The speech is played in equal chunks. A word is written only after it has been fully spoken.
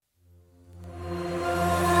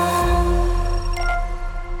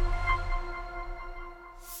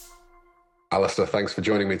Alastair, thanks for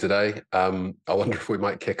joining me today. I wonder if we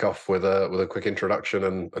might kick off with a quick introduction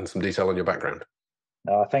and some detail on your background.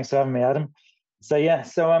 Thanks for having me, Adam.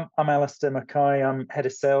 I'm Alastair MacKay. I'm head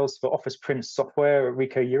of sales for Office Print Software at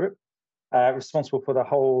Ricoh Europe, responsible for the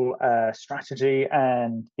whole strategy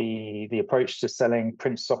and the approach to selling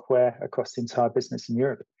print software across the entire business in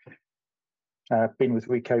Europe. Been with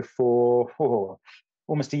Ricoh for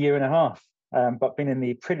almost a year and a half, but been in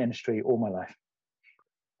the print industry all my life.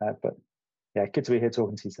 But yeah, good to be here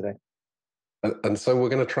talking to you today. And so we're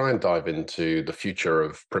going to try and dive into the future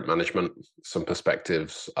of print management, some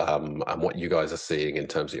perspectives, and what you guys are seeing in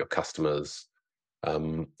terms of your customers.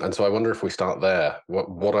 And so I wonder if we start there.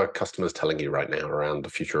 What are customers telling you right now around the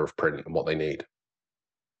future of print and what they need?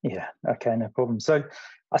 Yeah, okay, no problem. So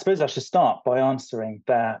I suppose I should start by answering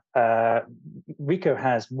that Ricoh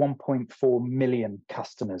has 1.4 million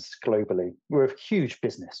customers globally. We're a huge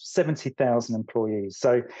business, 70,000 employees.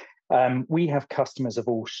 So we have customers of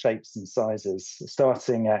all shapes and sizes,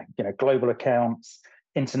 starting at global accounts,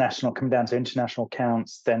 international, come down to international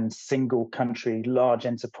accounts, then single country, large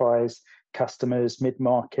enterprise customers,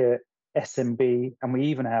 mid-market, SMB, and we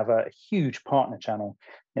even have a huge partner channel.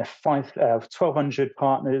 1,200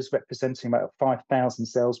 partners representing about 5,000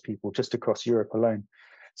 salespeople just across Europe alone.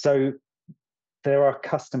 So there are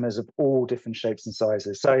customers of all different shapes and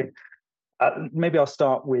sizes. So maybe I'll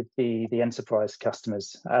start with the enterprise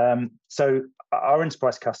customers. So our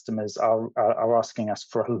enterprise customers are asking us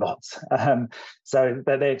for a lot. So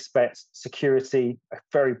they expect security, a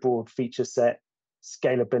very broad feature set,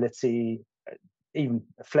 scalability, even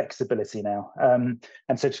flexibility now.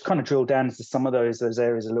 And so to kind of drill down into some of those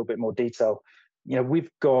areas a little bit more detail, we've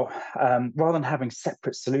got, rather than having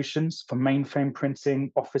separate solutions for mainframe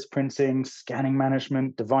printing, office printing, scanning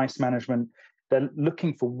management, device management, they're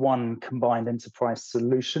looking for one combined enterprise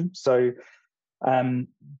solution. So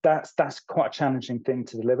that's quite a challenging thing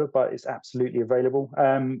to deliver, but it's absolutely available.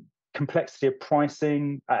 Complexity of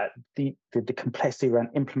pricing, the complexity around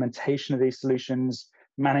implementation of these solutions,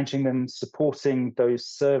 managing them, supporting those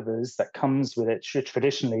servers that comes with it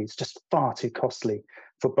traditionally is just far too costly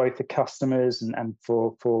for both the customers and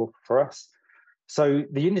for us. So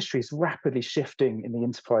the industry is rapidly shifting in the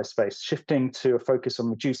enterprise space, shifting to a focus on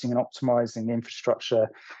reducing and optimizing the infrastructure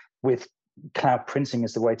with cloud printing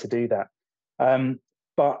as the way to do that.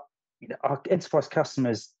 But our enterprise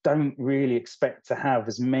customers don't really expect to have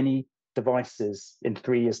as many devices in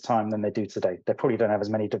 3 years' time than they do today. They probably don't have as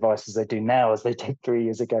many devices they do now as they did 3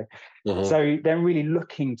 years ago. Mm-hmm. So they're really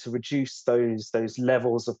looking to reduce those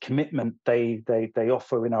levels of commitment they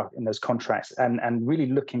offer in those contracts and really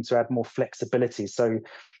looking to add more flexibility. So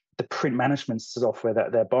the print management software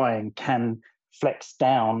that they're buying can flex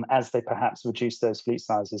down as they perhaps reduce those fleet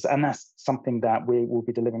sizes. And that's something that we will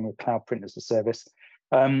be delivering with Cloud Print as a Service.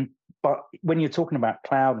 But when you're talking about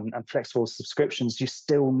cloud and flexible subscriptions, you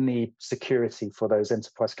still need security for those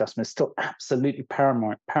enterprise customers, still absolutely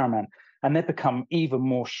paramount. And they've become even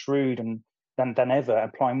more shrewd than ever,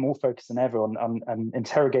 applying more focus than ever on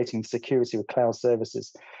interrogating security with cloud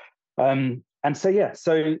services. So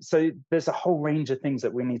there's a whole range of things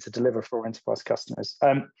that we need to deliver for enterprise customers.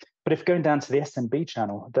 But if going down to the SMB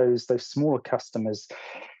channel, those smaller customers,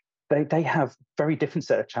 they have very different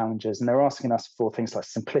set of challenges, and they're asking us for things like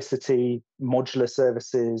simplicity, modular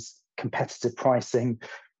services, competitive pricing.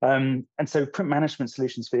 And so print management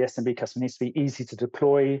solutions for the SMB customer needs to be easy to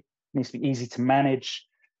deploy, needs to be easy to manage,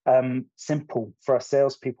 simple for our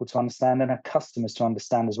salespeople to understand and our customers to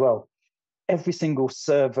understand as well. Every single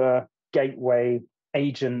server, gateway,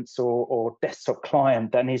 agents or desktop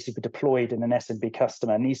client that needs to be deployed in an SMB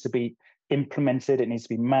customer needs to be implemented, it needs to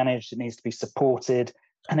be managed, it needs to be supported,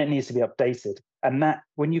 and it needs to be updated. And that,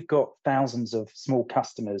 when you've got thousands of small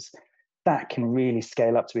customers, that can really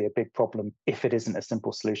scale up to be a big problem if it isn't a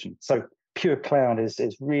simple solution. So pure cloud is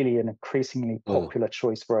really an increasingly popular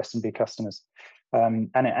choice for SMB customers.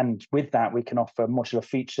 And with that, we can offer modular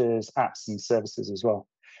features, apps, and services as well.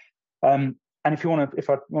 And if I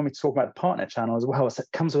want me to talk about the partner channel as well, so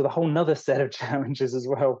it comes with a whole nother set of challenges as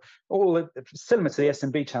well, all similar to the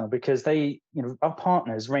SMB channel, because our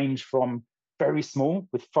partners range from very small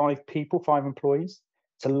with 5 employees,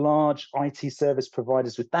 to large IT service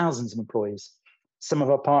providers with thousands of employees. Some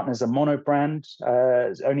of our partners are mono-brand,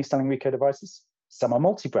 only selling Ricoh devices. Some are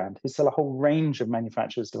multi-brand, who sell a whole range of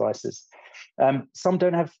manufacturers' devices. Some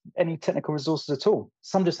don't have any technical resources at all.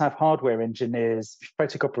 Some just have hardware engineers,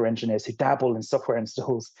 photocopier engineers who dabble in software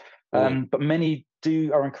installs. But many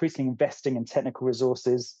are increasingly investing in technical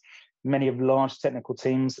resources. Many have large technical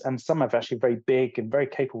teams, and some have actually very big and very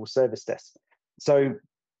capable service desks. So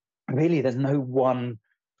really, there's no one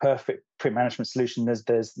perfect print management solution.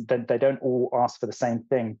 They don't all ask for the same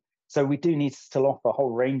thing. So we do need to still offer a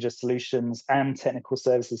whole range of solutions and technical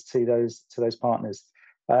services to those partners.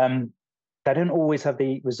 They don't always have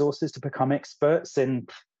the resources to become experts in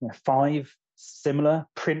 5 similar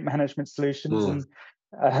print management solutions,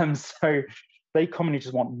 and so they commonly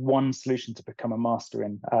just want one solution to become a master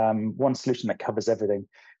in, one solution that covers everything,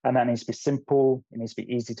 and that needs to be simple. It needs to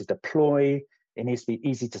be easy to deploy. It needs to be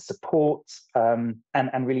easy to support, and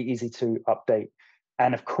really easy to update.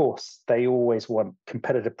 And of course, they always want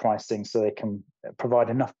competitive pricing so they can provide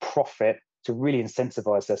enough profit to really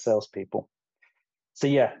incentivize their salespeople. So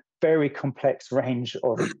yeah, very complex range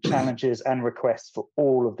of challenges and requests for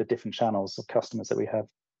all of the different channels of customers that we have.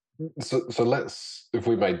 So let's, if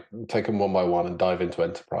we may, take them one by one and dive into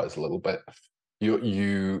enterprise a little bit.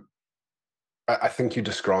 I think you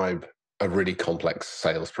describe a really complex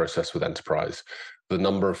sales process with enterprise. The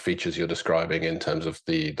number of features you're describing in terms of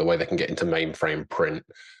the way they can get into mainframe print,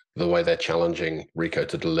 the way they're challenging Ricoh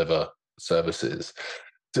to deliver services.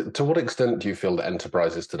 To what extent do you feel that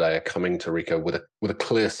enterprises today are coming to Ricoh with a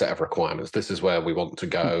clear set of requirements? This is where we want to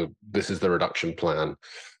go. This is the reduction plan.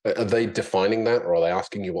 Are they defining that, or are they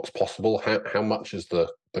asking you what's possible? How much is the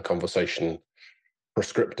conversation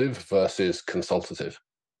prescriptive versus consultative?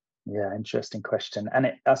 Yeah, interesting question.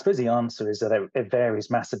 And I suppose the answer is that it varies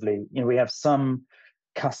massively. We have some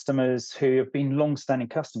customers who have been long-standing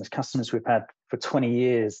customers we've had for 20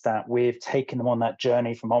 years, that we've taken them on that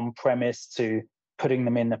journey from on-premise to putting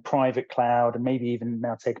them in the private cloud, and maybe even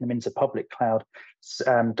now taking them into public cloud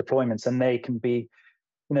deployments. And they can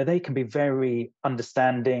be very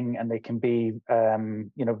understanding, and they can be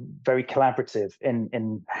very collaborative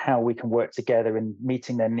in how we can work together in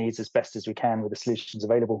meeting their needs as best as we can with the solutions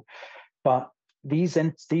available. But these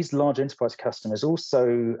large enterprise customers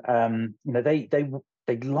also,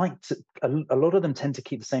 they like to, a lot of them tend to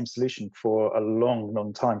keep the same solution for a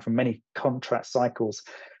long time, for many contract cycles.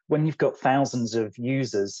 When you've got thousands of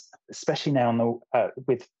users, especially now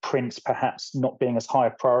with print perhaps not being as high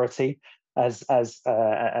a priority as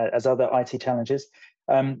other IT challenges,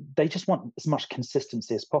 they just want as much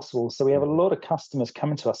consistency as possible. So we have a lot of customers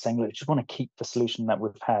coming to us saying, look, we just want to keep the solution that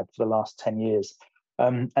we've had for the last 10 years.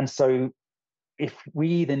 And so if we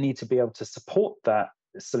either need to be able to support that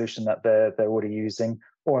solution that they're already using,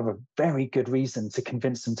 or have a very good reason to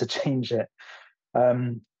convince them to change it.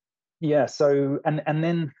 So and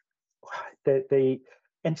then the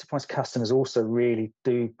enterprise customers also really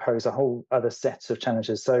do pose a whole other set of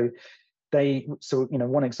challenges. So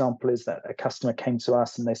one example is that a customer came to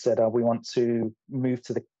us and they said, we want to move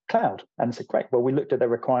to the cloud. And I said, great. Well, we looked at their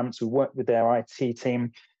requirements, we worked with their IT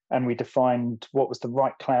team, and we defined what was the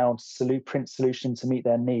right cloud print solution to meet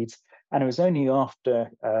their needs. And it was only after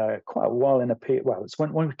quite a while it's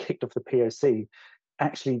when we kicked off the POC,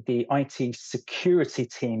 actually the IT security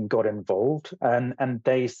team got involved, and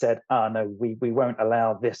they said, no, we won't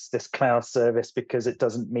allow this cloud service because it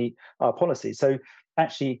doesn't meet our policy. So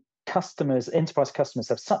actually, enterprise customers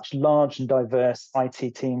have such large and diverse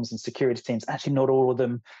IT teams and security teams. Actually, not all of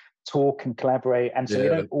them talk and collaborate, and so we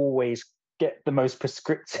don't always get the most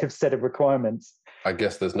prescriptive set of requirements. I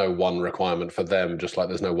guess there's no one requirement for them, just like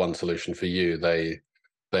there's no one solution for you. They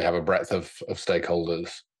have a breadth of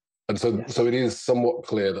stakeholders. And so, Yes. So it is somewhat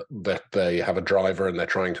clear that they have a driver and they're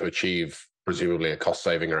trying to achieve presumably a cost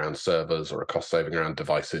saving around servers, or a cost saving around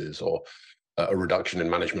devices, or a reduction in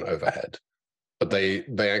management overhead. But they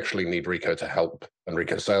actually need Ricoh to help, and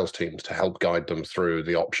Ricoh sales teams to help guide them through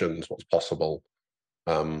the options, what's possible.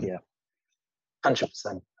 100%.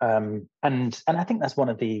 And I think that's one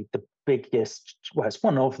of the biggest, well, it's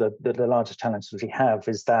one of the largest challenges we have,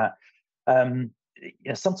 is that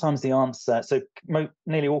sometimes the answer, so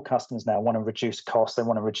nearly all customers now want to reduce costs. They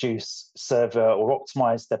want to reduce server or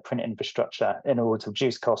optimize their print infrastructure in order to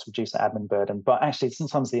reduce costs, reduce the admin burden. But actually,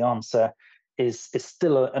 sometimes the answer is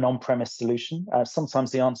still an on-premise solution.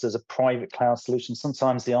 Sometimes the answer is a private cloud solution.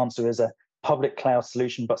 Sometimes the answer is a public cloud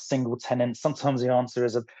solution, but single tenant. Sometimes the answer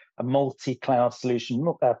is a multi-cloud solution,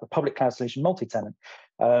 a public cloud solution, multi-tenant.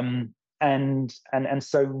 And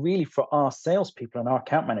so really for our salespeople and our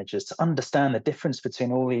account managers to understand the difference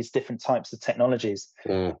between all these different types of technologies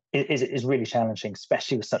is really challenging,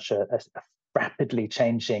 especially with such a rapidly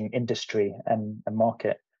changing industry and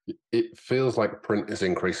market. It feels like print is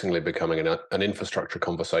increasingly becoming an infrastructure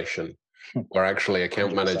conversation, where actually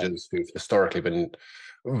account 100%. managers who've historically been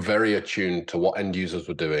very attuned to what end users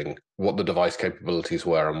were doing, what the device capabilities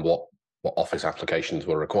were, and what Office applications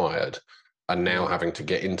were required, and now having to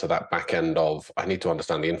get into that back end of, I need to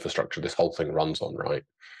understand the infrastructure this whole thing runs on, right?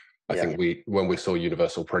 I think when we saw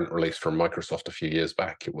Universal Print released from Microsoft a few years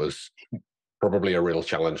back, it was probably a real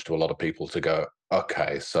challenge to a lot of people to go,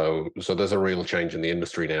 okay, so there's a real change in the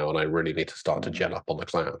industry now, and I really need to start to jet up on the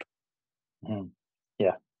cloud. Mm-hmm.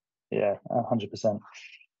 Yeah, 100%.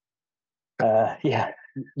 Yeah,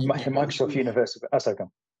 Microsoft Universal. Oh, sorry, go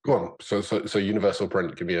on. Go on. So Universal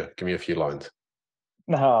Print. Give me a few lines.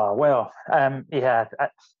 Well, yeah.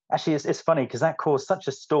 Actually, it's funny because that caused such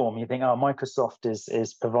a storm. You think, oh, Microsoft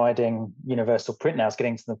is providing Universal Print now, it's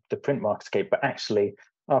getting to the print marketscape. But actually,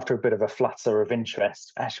 after a bit of a flutter of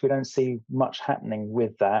interest, actually, we don't see much happening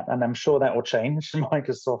with that. And I'm sure that will change.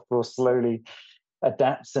 Microsoft will slowly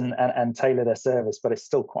adapt and tailor their service, but it's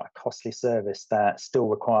still quite a costly service that still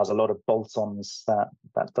requires a lot of bolt-ons that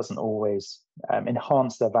doesn't always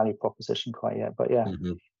enhance their value proposition quite yet. But yeah,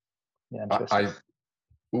 yeah, interesting.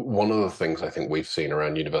 One of the things I think we've seen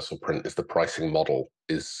around Universal Print is the pricing model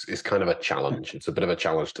is kind of a challenge. It's a bit of a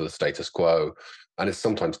challenge to the status quo, and it's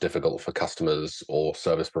sometimes difficult for customers or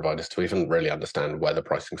service providers to even really understand where the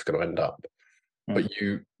pricing is going to end up. But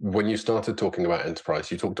when you started talking about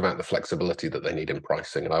enterprise, you talked about the flexibility that they need in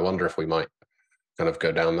pricing, and I wonder if we might kind of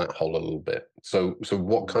go down that hole a little bit. So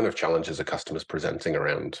what kind of challenges are customers presenting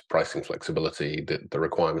around pricing flexibility, the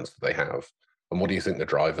requirements that they have, and what do you think the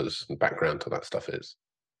drivers and background to that stuff is?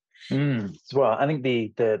 Well, I think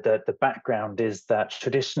the background is that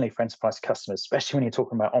traditionally for enterprise customers, especially when you're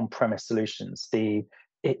talking about on-premise solutions,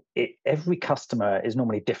 every customer is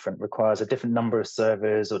normally different, requires a different number of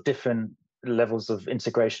servers or different levels of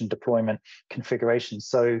integration, deployment, configuration.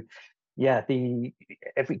 So yeah,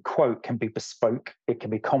 every quote can be bespoke, it can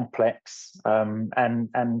be complex, and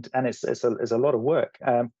it's a lot of work,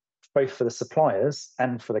 both for the suppliers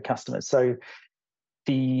and for the customers. So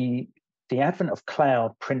the advent of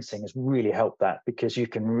cloud printing has really helped that, because you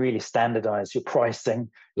can really standardize your pricing.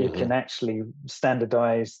 You can actually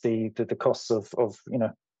standardize the costs of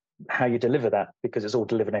how you deliver that, because it's all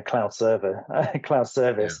delivered in a cloud server, cloud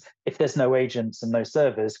service. Yeah. If there's no agents and no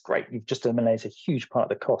servers, great, you've just eliminated a huge part of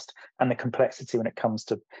the cost and the complexity when it comes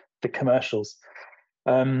to the commercials.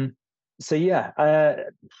 So yeah,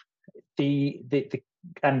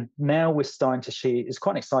 and now we're starting to see, it's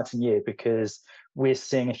quite an exciting year because we're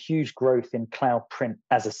seeing a huge growth in cloud print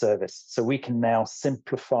as a service. So we can now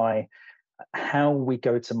simplify how we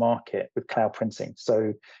go to market with cloud printing.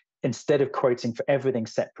 So instead of quoting for everything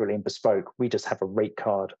separately and bespoke, we just have a rate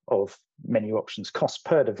card of menu options, cost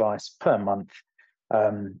per device per month.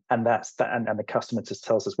 And that's that, and the customer just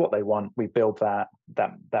tells us what they want. We build that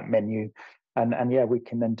menu, and yeah, we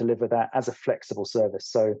can then deliver that as a flexible service.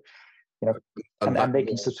 So and they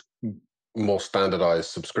can more standardized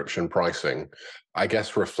subscription pricing, I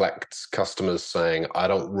guess, reflects customers saying, I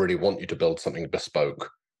don't really want you to build something bespoke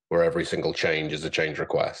where every single change is a change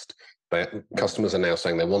request. But customers are now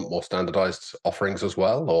saying they want more standardized offerings as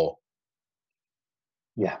well, or?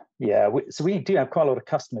 Yeah. So we do have quite a lot of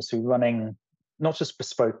customers who are running not just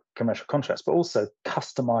bespoke commercial contracts, but also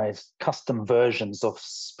custom versions of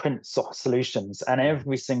print solutions. And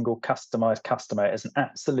every single customized customer is an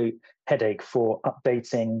absolute headache for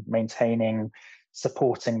updating, maintaining,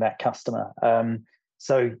 supporting that customer.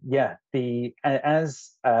 So yeah, as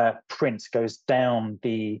print goes down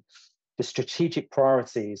the strategic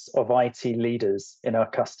priorities of IT leaders in our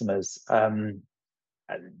customers,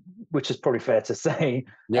 which is probably fair to say,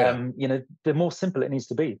 the more simple it needs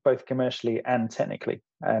to be, both commercially and technically.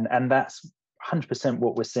 And that's 100%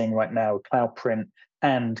 what we're seeing right now, cloud print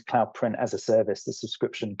and cloud print as a service, the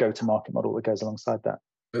subscription go-to-market model that goes alongside that.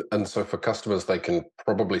 And so for customers, they can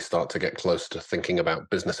probably start to get close to thinking about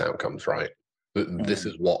business outcomes, right? This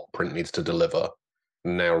is what print needs to deliver.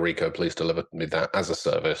 Now, Ricoh, please deliver me that as a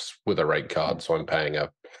service with a rate card, so I'm paying a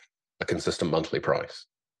consistent monthly price.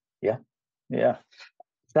 Yeah.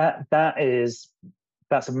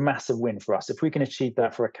 That's a massive win for us. If we can achieve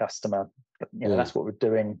that for a customer, that's what we're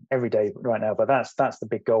doing every day right now. But that's the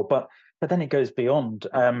big goal. But then it goes beyond.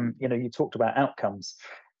 You talked about outcomes.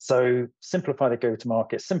 So simplify the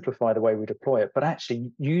go-to-market, simplify the way we deploy it, but actually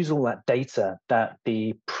use all that data that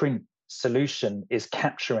the print solution is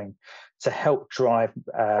capturing to help drive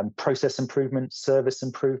process improvement, service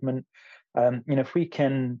improvement. If we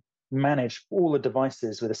can manage all the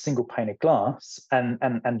devices with a single pane of glass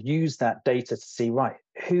and use that data to see, right,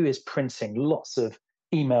 who is printing lots of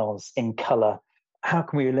emails in color? How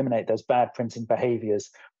can we eliminate those bad printing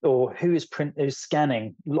behaviors? Or who is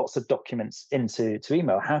scanning lots of documents into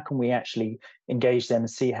email? How can we actually engage them and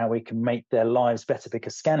see how we can make their lives better?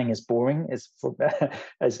 Because scanning is boring,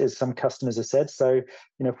 as some customers have said. So,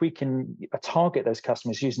 if we can target those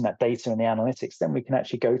customers using that data and the analytics, then we can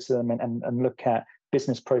actually go to them and look at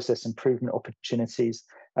business process improvement opportunities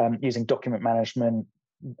using document management,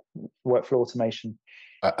 workflow automation.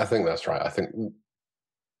 I think that's right. I think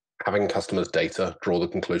having customers' data draw the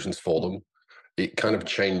conclusions for them, it kind of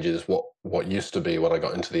changes what used to be, when I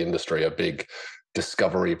got into the industry, a big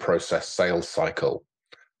discovery process, sales cycle.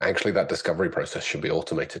 Actually, that discovery process should be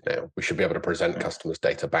automated now. We should be able to present customers'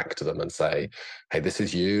 data back to them and say, hey, this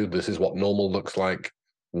is you, this is what normal looks like.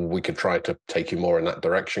 We could try to take you more in that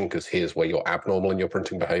direction because here's where you're abnormal in your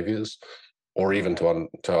printing behaviors. Or even to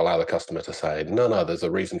allow the customer to say, no, there's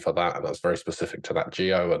a reason for that, and that's very specific to that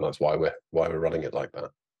geo, and that's why we're running it like that.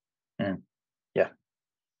 Yeah.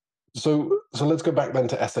 So let's go back then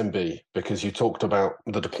to SMB, because you talked about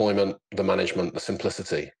the deployment, the management, the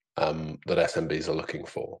simplicity that SMBs are looking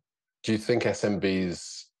for. Do you think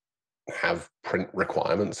SMBs have print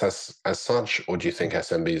requirements as such, or do you think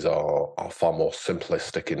SMBs are far more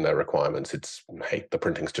simplistic in their requirements? It's, hey, the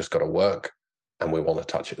printing's just got to work, and we want to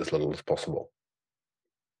touch it as little as possible.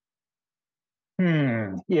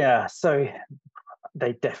 Yeah, so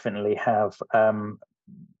they definitely have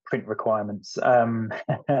print requirements.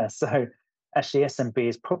 So actually, SMB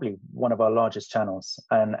is probably one of our largest channels,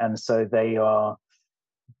 and so they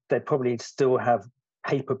probably still have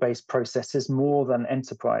paper-based processes more than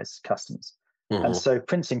enterprise customers, and so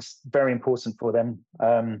printing's very important for them.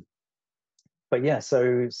 But yeah,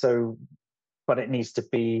 but it needs to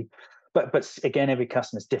be. But again, every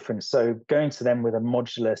customer is different. So going to them with a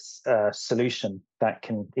modular solution that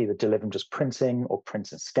can either deliver just printing or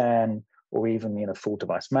print and scan, or even full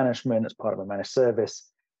device management as part of a managed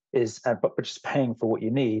service, is but just paying for what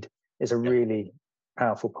you need is a really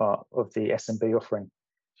powerful part of the SMB offering.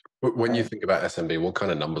 When you think about SMB, what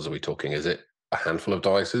kind of numbers are we talking? Is it a handful of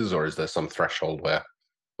devices, or is there some threshold where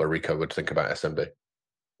Ricoh would think about SMB?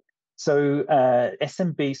 So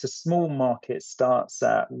SMB, so small market, starts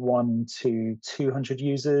at 1 to 200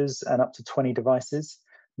 users and up to 20 devices.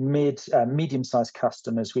 Medium-sized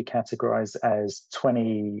customers we categorize as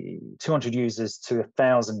 200 users to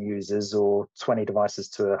 1,000 users, or 20 devices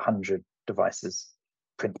to 100 devices,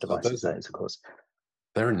 print devices, that is, of course.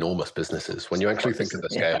 They're enormous businesses. When you actually think of the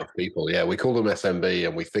scale of people, we call them SMB,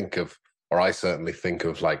 and we think of, or I certainly think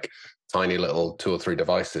of, like tiny little 2 or 3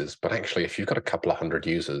 devices. But actually, if you've got a couple of hundred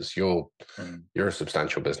users, you're a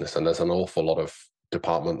substantial business, and there's an awful lot of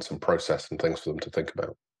departments and process and things for them to think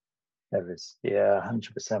about. There is,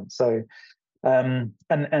 100%. So, and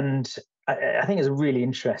I think it's a really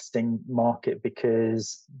interesting market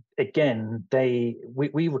because, again,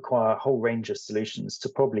 we require a whole range of solutions to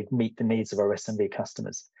probably meet the needs of our SMB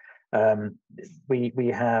customers. We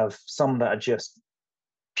have some that are just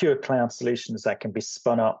pure cloud solutions that can be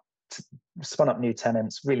spun up new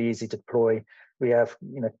tenants, really easy to deploy. We have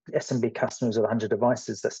SMB customers with 100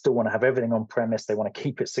 devices that still want to have everything on premise. They want to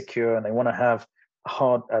keep it secure, and they want to have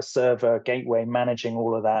a server gateway managing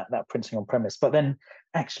all of that printing on premise. But then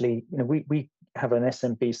actually, we have an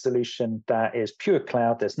SMB solution that is pure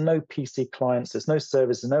cloud. There's no PC clients, there's no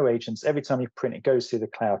servers, there's no agents. Every time you print, it goes through the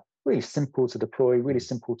cloud. Really simple to deploy, really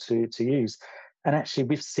simple to use. And actually,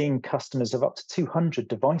 we've seen customers of up to 200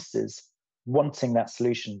 devices wanting that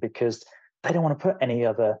solution because they don't want to put any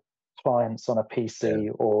other clients on a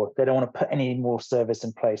PC, or they don't want to put any more service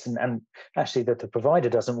in place. And actually, the provider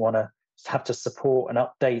doesn't want to have to support and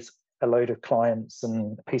update a load of clients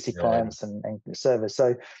and PC clients and servers.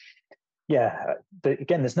 So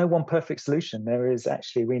again, there's no one perfect solution. There is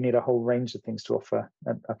actually, we need a whole range of things to offer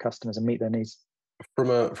our customers and meet their needs. From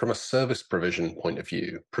a service provision point of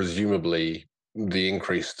view, presumably the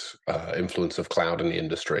increased influence of cloud in the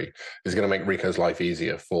industry is going to make Ricoh's life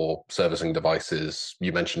easier for servicing devices.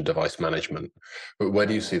 You mentioned device management, but where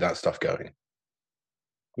do you see that stuff going?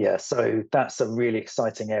 Yeah, so that's a really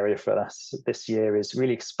exciting area for us this year, is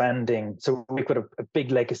really expanding. So we've got a big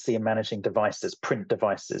legacy in managing devices, print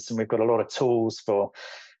devices, and we've got a lot of tools for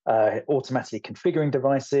automatically configuring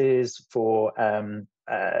devices, for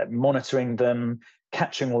monitoring them,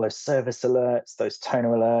 capturing all those service alerts, those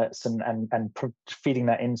toner alerts, and feeding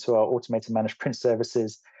that into our automated managed print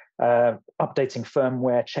services. Updating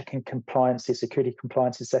firmware, checking compliances, security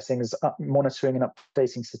compliances settings, monitoring and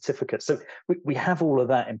updating certificates. So we have all of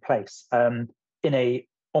that in place in a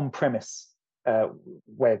on-premise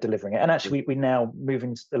way of delivering it. And actually, we're now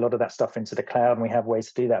moving a lot of that stuff into the cloud, and we have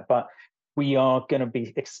ways to do that. But we are going to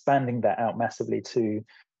be expanding that out massively to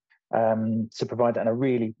provide that in a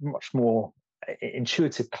really much more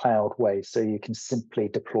intuitive cloud way. So you can simply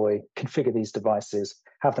configure these devices,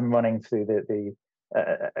 have them running through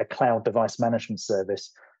a cloud device management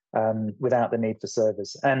service without the need for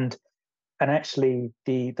servers. And actually,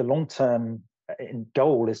 the long-term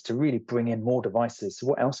goal is to really bring in more devices. So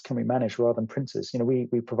what else can we manage rather than printers? We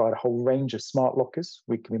provide a whole range of smart lockers.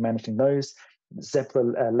 We can be managing those.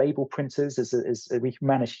 Zebra label printers. We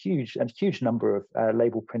manage a huge number of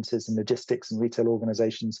label printers in logistics and retail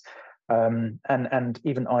organizations, and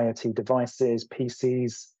even IoT devices,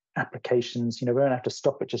 PCs, applications. We don't have to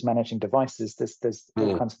stop at just managing devices. There's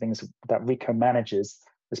all kinds of things that Ricoh manages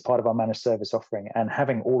as part of our managed service offering, and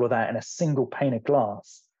having all of that in a single pane of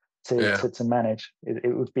glass to manage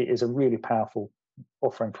is a really powerful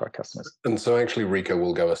offering for our customers. And so actually Ricoh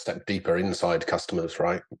will go a step deeper inside customers,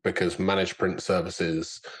 right? Because managed print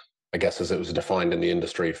services, I guess as it was defined in the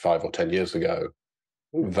industry 5 or 10 years ago,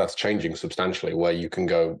 that's changing substantially, where you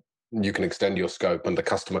can extend your scope and the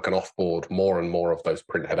customer can offboard more and more of those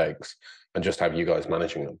print headaches and just have you guys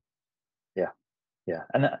managing them. Yeah.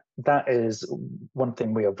 And that is one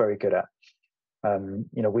thing we are very good at.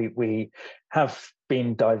 We have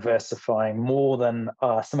been diversifying more than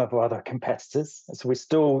some of our other competitors. So we're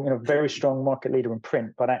still, very strong market leader in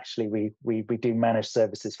print, but actually we do manage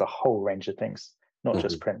services for a whole range of things, not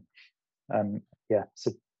just print.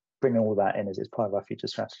 So bringing all that in is part of our future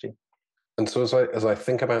strategy. And so as I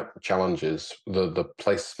think about challenges, the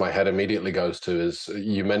place my head immediately goes to is,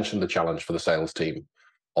 you mentioned the challenge for the sales team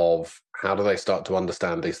of how do they start to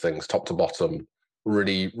understand these things top to bottom,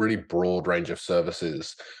 really, really broad range of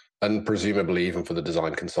services, and presumably even for the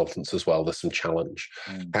design consultants as well, there's some challenge.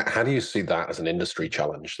 How do you see that as an industry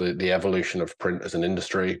challenge? The evolution of print as an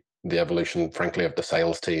industry, the evolution, frankly, of the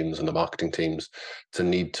sales teams and the marketing teams to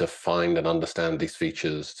need to find and understand these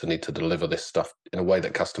features, to need to deliver this stuff in a way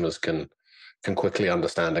that customers can quickly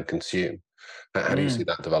understand and consume. How do you see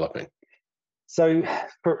that developing? So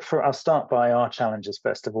I'll start by our challenges,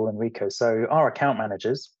 first of all, in Ricoh. So our account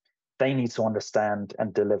managers, they need to understand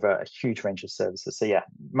and deliver a huge range of services. So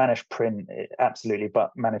manage print, absolutely,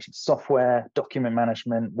 but managing software, document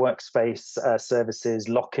management, workspace services,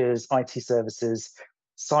 lockers, IT services,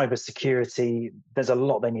 cybersecurity. There's a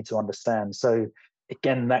lot they need to understand. So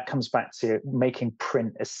again, that comes back to making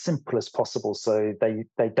print as simple as possible, so they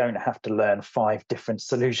don't have to learn 5 different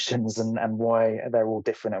solutions and why they're all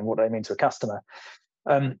different and what they mean to a customer.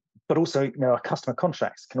 But also, our customer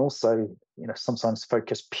contracts can also, sometimes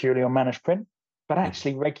focus purely on managed print, but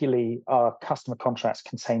actually regularly our customer contracts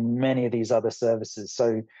contain many of these other services.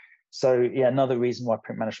 So another reason why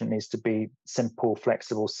print management needs to be simple,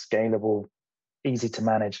 flexible, scalable, easy to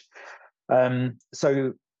manage.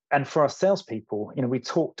 And for our salespeople, we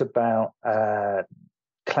talked about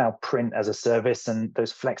cloud print as a service and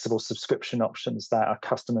those flexible subscription options that our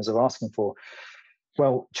customers are asking for.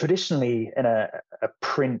 Well, traditionally in a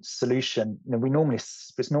print solution,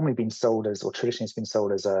 it's normally been sold as, or traditionally it's been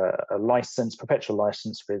sold as a license, perpetual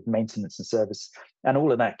license with maintenance and service, and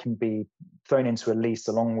all of that can be thrown into a lease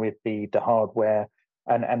along with the hardware,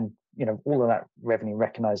 and all of that revenue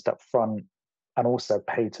recognized up front, and also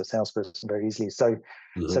paid to a salesperson very easily.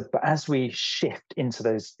 But as we shift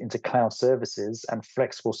into cloud services and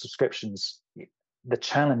flexible subscriptions, the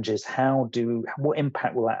challenge is what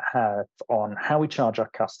impact will that have on how we charge our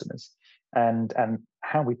customers and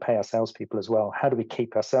how we pay our salespeople as well? How do we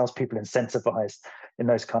keep our salespeople incentivized in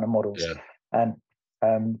those kind of models? And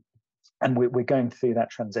we're going through that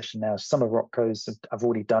transition now. Some of Rockco's have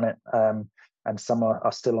already done it, and some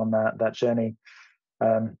are still on that journey.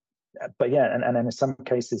 But and in some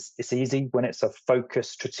cases it's easy when it's a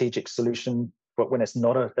focused strategic solution, but when it's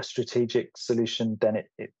not a strategic solution, then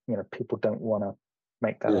it people don't want to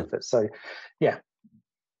make that effort. So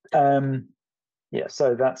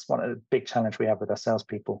so that's one of the big challenge we have with our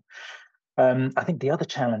salespeople. I think the other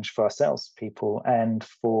challenge for our salespeople and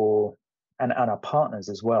our partners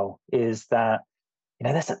as well is that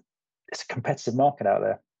it's a competitive market out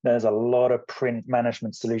there. There's a lot of print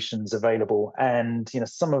management solutions available, and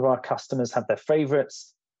some of our customers have their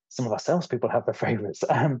favorites, some of our salespeople have their favorites.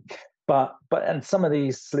 But some of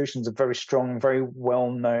these solutions are very strong, very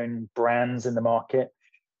well-known brands in the market.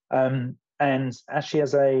 And actually,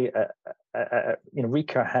 as Ricoh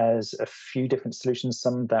has a few different solutions,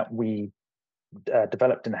 some that we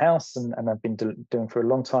developed in-house and have been doing for a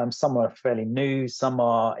long time. Some are fairly new, some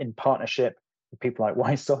are in partnership with people like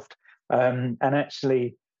Wisoft. And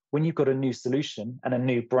actually, when you've got a new solution and a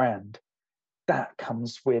new brand, that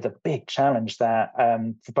comes with a big challenge that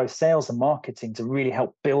for both sales and marketing to really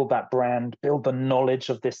help build that brand, build the knowledge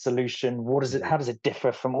of this solution. How does it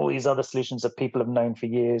differ from all these other solutions that people have known for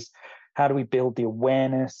years? How do we build the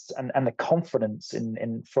awareness and the confidence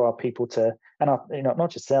in for our people to, and our,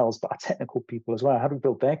 not just sales, but our technical people as well? How do we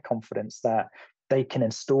build their confidence that they can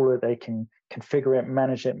install it, they can configure it,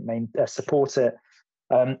 manage it, support it?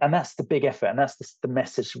 And that's the big effort, and that's the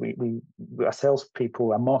message we our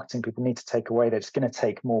salespeople, our marketing people need to take away. That it's going to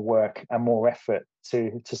take more work and more effort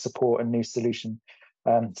to support a new solution.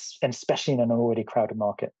 and especially in an already crowded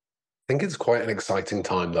market. I think it's quite an exciting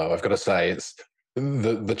time, though. I've got to say, it's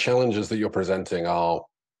the challenges that you're presenting are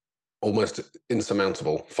almost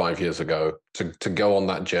insurmountable 5 years ago to go on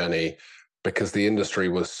that journey, because the industry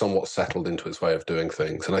was somewhat settled into its way of doing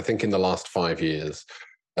things. And I think in the last 5 years,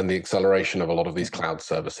 and the acceleration of a lot of these cloud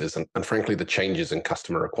services, and frankly, the changes in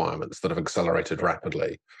customer requirements that have accelerated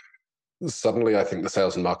rapidly, suddenly I think the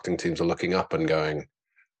sales and marketing teams are looking up and going,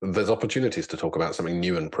 there's opportunities to talk about something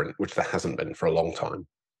new in print, which there hasn't been for a long time.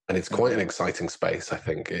 And it's quite an exciting space, I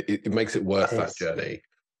think. It makes it worth that journey.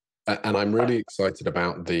 And I'm really excited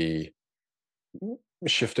about the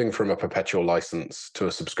shifting from a perpetual license to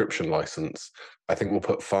a subscription license. I think will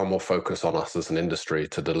put far more focus on us as an industry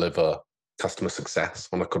to deliver customer success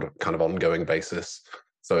on a kind of ongoing basis.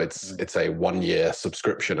 So it's a 1-year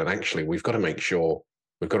subscription, and actually we've got to make sure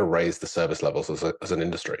we've got to raise the service levels as an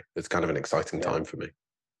industry. It's kind of an exciting time for me.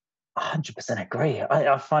 100% agree.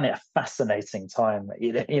 I find it a fascinating time.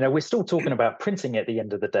 We're still talking about printing at the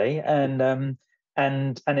end of the day, and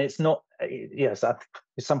it's not. Yes,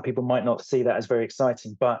 some people might not see that as very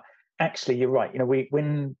exciting, but actually, you're right.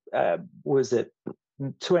 When was it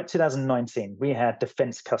 2019? We had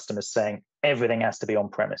defense customers saying everything has to be on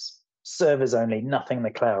premise, servers only, nothing in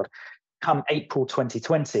the cloud. Come April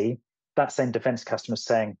 2020. That same defense customer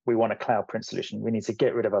saying, we want a cloud print solution. We need to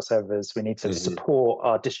get rid of our servers. We need to support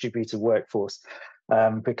our distributed workforce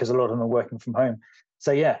because a lot of them are working from home.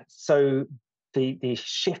 So the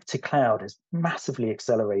shift to cloud is massively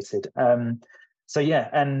accelerated.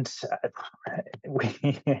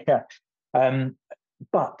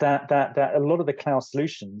 But that a lot of the cloud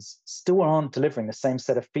solutions still aren't delivering the same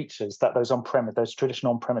set of features that those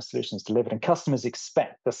traditional on-premise solutions delivered, and customers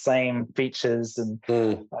expect the same features and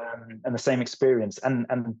the same experience. And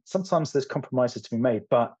sometimes there's compromises to be made.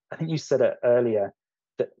 But I think you said it earlier,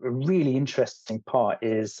 that a really interesting part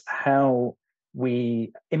is how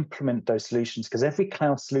we implement those solutions, because every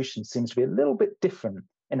cloud solution seems to be a little bit different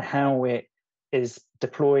in how it is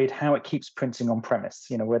deployed, how it keeps printing on premise.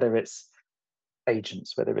 Whether it's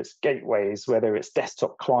agents, whether it's gateways, whether it's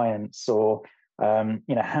desktop clients, or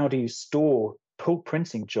how do you store pull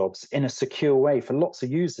printing jobs in a secure way for lots of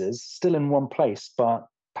users still in one place, but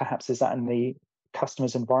perhaps is that in the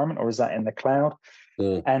customer's environment or is that in the cloud?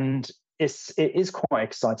 And it is quite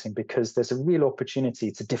exciting because there's a real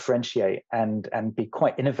opportunity to differentiate and be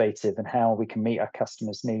quite innovative in how we can meet our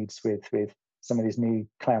customers' needs with some of these new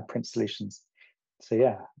cloud print solutions. So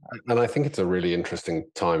and I think it's a really interesting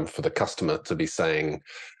time for the customer to be saying,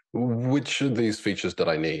 which of these features did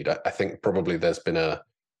I need? I think probably there's been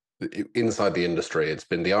inside the industry, it's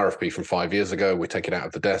been the RFP from 5 years ago. We take it out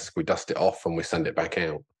of the desk, we dust it off, and we send it back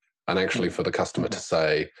out. And actually for the customer to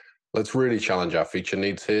say, let's really challenge our feature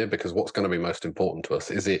needs here, because what's going to be most important to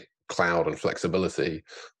us? Is it cloud and flexibility,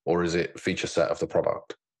 or is it feature set of the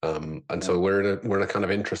product? And so we're in a kind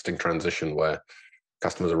of interesting transition where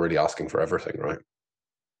customers are really asking for everything, right?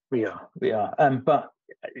 We are. But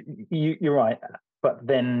you're right. But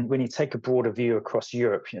then when you take a broader view across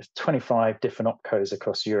Europe, 25 different opcos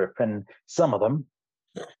across Europe, and some of them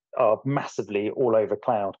are massively all over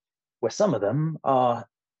cloud, where some of them won't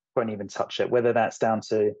even touch it, whether that's down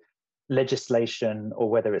to legislation or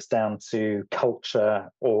whether it's down to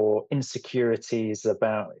culture or insecurities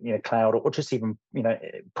about cloud, or just even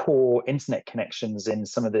poor internet connections in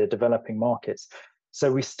some of the developing markets.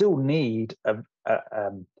 So we still need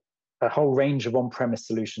a whole range of on-premise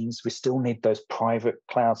solutions. We still need those private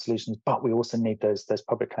cloud solutions, but we also need those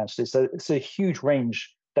public cloud solutions. So it's a huge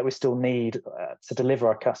range that we still need to deliver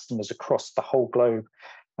our customers across the whole globe.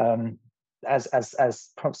 As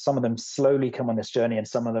some of them slowly come on this journey, and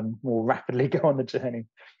some of them more rapidly go on the journey.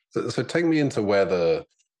 So take me into where the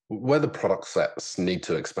product sets need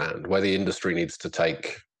to expand, where the industry needs to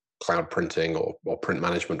take cloud printing or print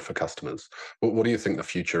management for customers. What do you think the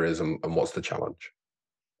future is, and what's the challenge?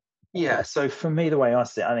 Yeah, so for me, the way I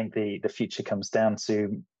see it, I think the future comes down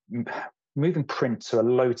to moving print to a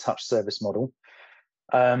low-touch service model,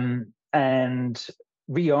 and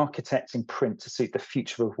re-architecting print to suit the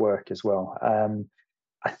future of work as well.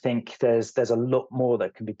 I think there's a lot more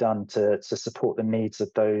that can be done to support the needs of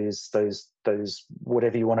those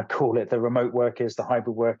whatever you want to call it, the remote workers, the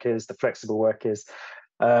hybrid workers, the flexible workers,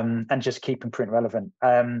 and just keeping print relevant.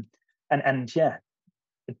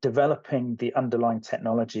 Developing the underlying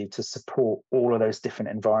technology to support all of those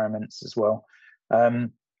different environments as well.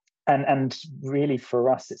 And really for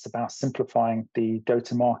us, it's about simplifying the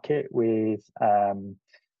go-to-market with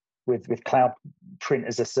cloud print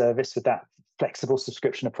as a service, with that flexible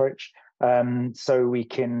subscription approach. So we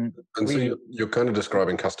can And so you're kind of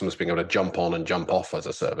describing customers being able to jump on and jump off as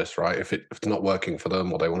a service, right? If it's not working for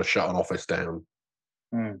them or they want to shut an office down,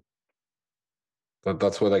 Mm.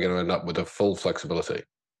 that's where they're going to end up with a full flexibility.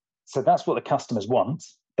 So that's what the customers want.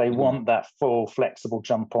 They want that full flexible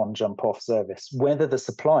jump on, jump off service. Whether the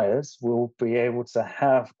suppliers will be able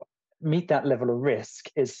to meet that level of risk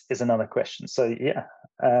is another question. So yeah,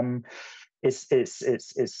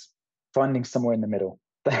 it's finding somewhere in the middle.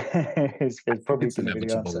 is probably It's going to be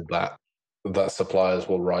the answer. inevitable that suppliers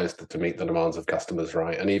will rise to meet the demands of customers,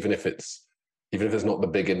 right? And even if it's not the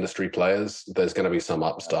big industry players, there's going to be some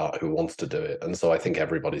upstart who wants to do it. And so I think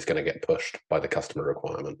everybody's going to get pushed by the customer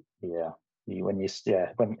requirement. Yeah. Yes,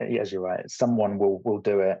 you're right. Someone will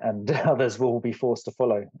do it, and others will be forced to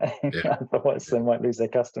follow. Otherwise, they might lose their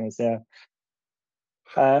customers. Yeah.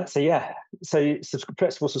 So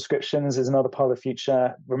flexible subscriptions is another part of the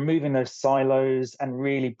future. Removing those silos and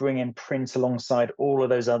really bringing print alongside all of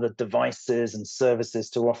those other devices and services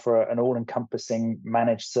to offer an all-encompassing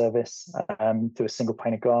managed service through a single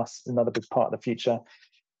pane of glass. Another big part of the future.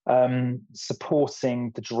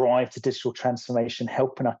 Supporting the drive to digital transformation,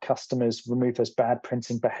 helping our customers remove those bad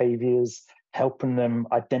printing behaviors, helping them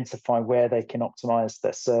identify where they can optimize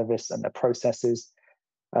their service and their processes,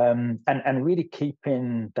 and really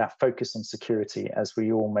keeping that focus on security as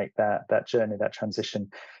we all make that journey, that transition.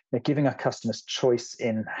 Giving our customers choice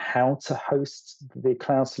in how to host the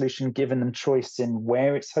cloud solution, giving them choice in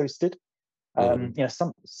where it's hosted.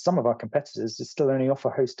 Some of our competitors still only offer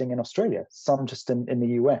hosting in Australia, some just in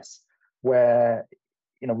the US, where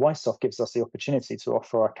Wisoft gives us the opportunity to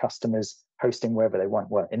offer our customers hosting wherever they want,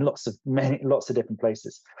 well, in lots of different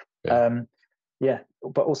places.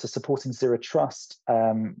 But also supporting zero trust,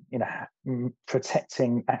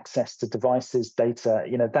 protecting access to devices, data.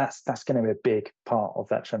 That's going to be a big part of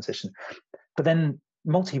that transition. But then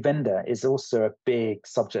multi-vendor is also a big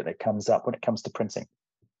subject that comes up when it comes to printing.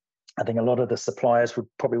 I think a lot of the suppliers would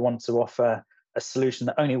probably want to offer a solution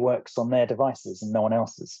that only works on their devices and no one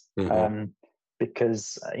else's,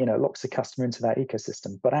 because it locks the customer into that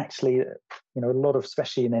ecosystem. But actually, a lot of,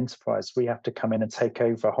 especially in enterprise, we have to come in and take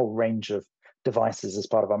over a whole range of devices as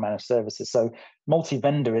part of our managed services. So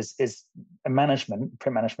multi-vendor is print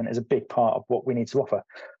management is a big part of what we need to offer.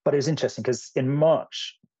 But it was interesting because in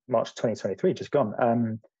March 2023, just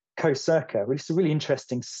gone, Co-Circa released a really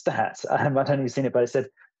interesting stat. I don't know if you've seen it, but it said,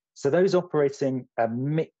 so those operating a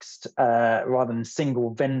mixed rather than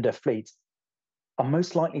single vendor fleet are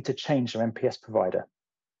most likely to change their MPS provider.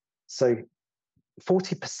 So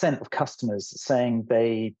 40% of customers saying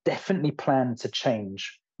they definitely plan to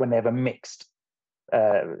change when they have a mixed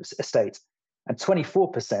estate, and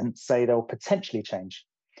 24% say they'll potentially change.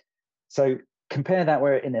 So compare that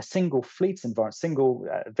where in a single fleet environment, single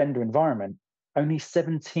vendor environment, only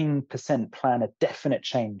 17% plan a definite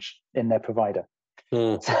change in their provider.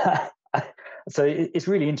 So it's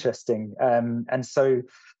really interesting. And so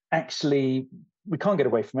actually, we can't get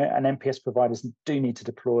away from it. And MPS providers do need to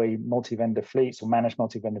deploy multi-vendor fleets or manage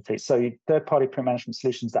multi-vendor fleets. So third-party print management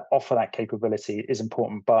solutions that offer that capability is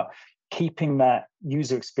important, but keeping that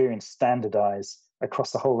user experience standardized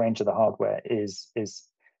across the whole range of the hardware is a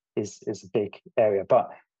big area. But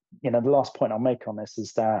the last point I'll make on this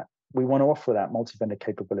is that we want to offer that multi-vendor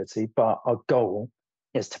capability, but our goal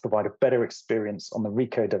is to provide a better experience on the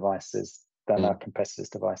Ricoh devices than our competitors'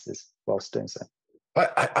 devices whilst doing so.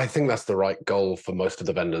 I think that's the right goal for most of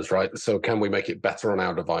the vendors, right? So can we make it better on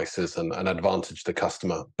our devices and advantage the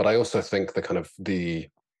customer? But I also think the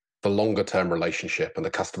longer term relationship and the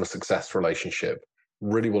customer success relationship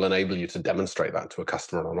really will enable you to demonstrate that to a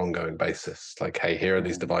customer on an ongoing basis. Like, hey, here are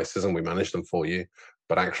these devices and we manage them for you.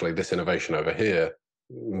 But actually this innovation over here,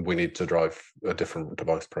 we need to drive a different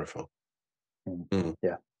device profile.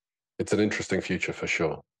 Yeah. It's an interesting future for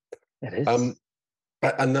sure. It is.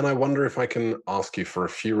 And then I wonder if I can ask you for a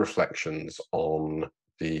few reflections on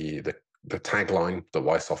the tagline that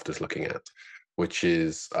Wisoft is looking at, which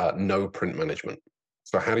is no print management.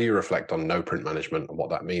 So how do you reflect on no print management and what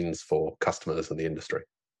that means for customers and the industry?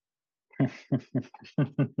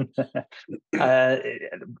 The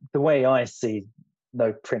way I see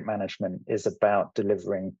no print management is about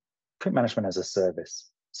delivering print management as a service.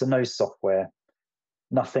 So no software,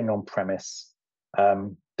 nothing on premise,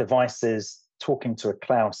 devices talking to a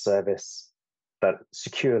cloud service that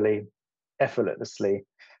securely, effortlessly,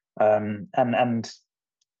 and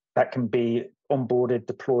that can be onboarded,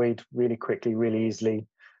 deployed really quickly, really easily,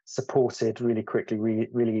 supported really quickly,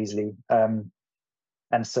 really easily. And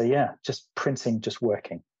so, just printing, just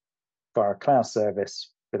working via a cloud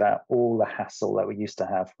service without all the hassle that we used to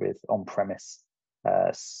have with on-premise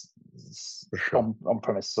For sure.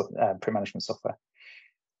 on-premise print management software.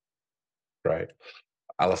 Right.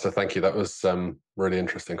 Alastair, thank you. That was really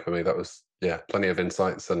interesting for me. That was, yeah, plenty of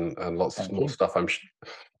insights and lots Thank more you. stuff.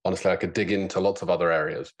 Honestly, I could dig into lots of other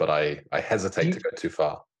areas, but I hesitate to go too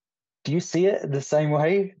far. Do you see it the same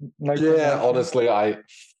way? No print Yeah, management? honestly,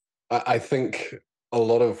 I think a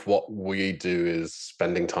lot of what we do is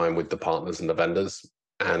spending time with the partners and the vendors,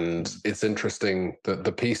 and it's interesting that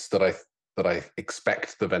the piece that I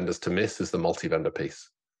expect the vendors to miss is the multi-vendor piece,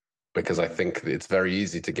 because I think it's very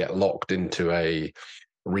easy to get locked into a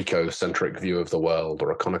Ricoh-centric view of the world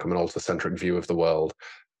or a Konica Minolta-centric view of the world,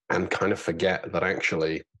 and kind of forget that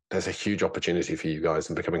actually there's a huge opportunity for you guys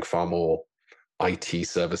in becoming far more IT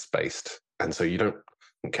service-based. And so you don't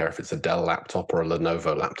care if it's a Dell laptop or a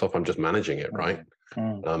Lenovo laptop, I'm just managing it, right?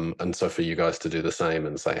 And so for you guys to do the same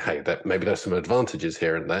and say, hey, maybe there's some advantages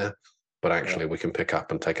here and there, but actually we can pick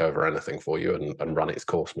up and take over anything for you and run its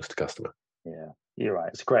course, Mr. Customer. Yeah, you're right.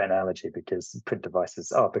 It's a great analogy because print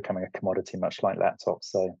devices are becoming a commodity, much like laptops.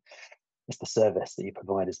 So it's the service that you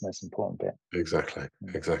provide is the most important bit. Exactly.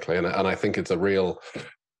 And I think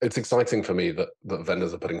it's exciting for me that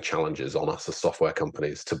vendors are putting challenges on us as software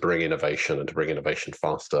companies to bring innovation and to bring innovation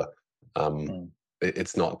faster.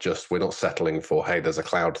 It's not just, we're not settling for, hey, there's a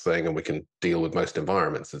cloud thing and we can deal with most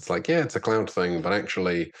environments. It's like, yeah, it's a cloud thing, but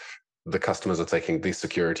actually the customers are taking these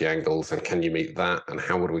security angles, and can you meet that? And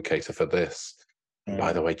how would we cater for this? And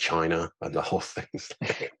by the way, China and the whole thing's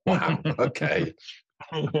like, wow, okay.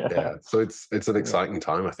 Yeah. So it's an exciting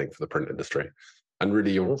time, I think, for the print industry. And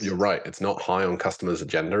really, you're right. It's not high on customers'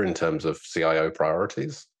 agenda in terms of CIO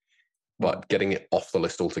priorities, but getting it off the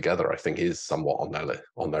list altogether, I think, is somewhat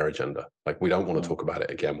on their agenda. Like, we don't want to talk about it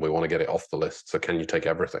again. We want to get it off the list. So can you take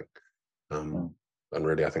everything? And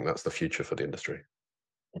really, I think that's the future for the industry.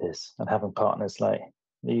 It is. And having partners like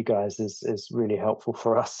you guys is really helpful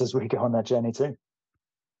for us as we go on that journey too.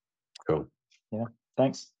 Cool. Yeah.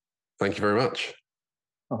 Thanks. Thank you very much.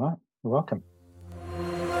 All right. You're welcome.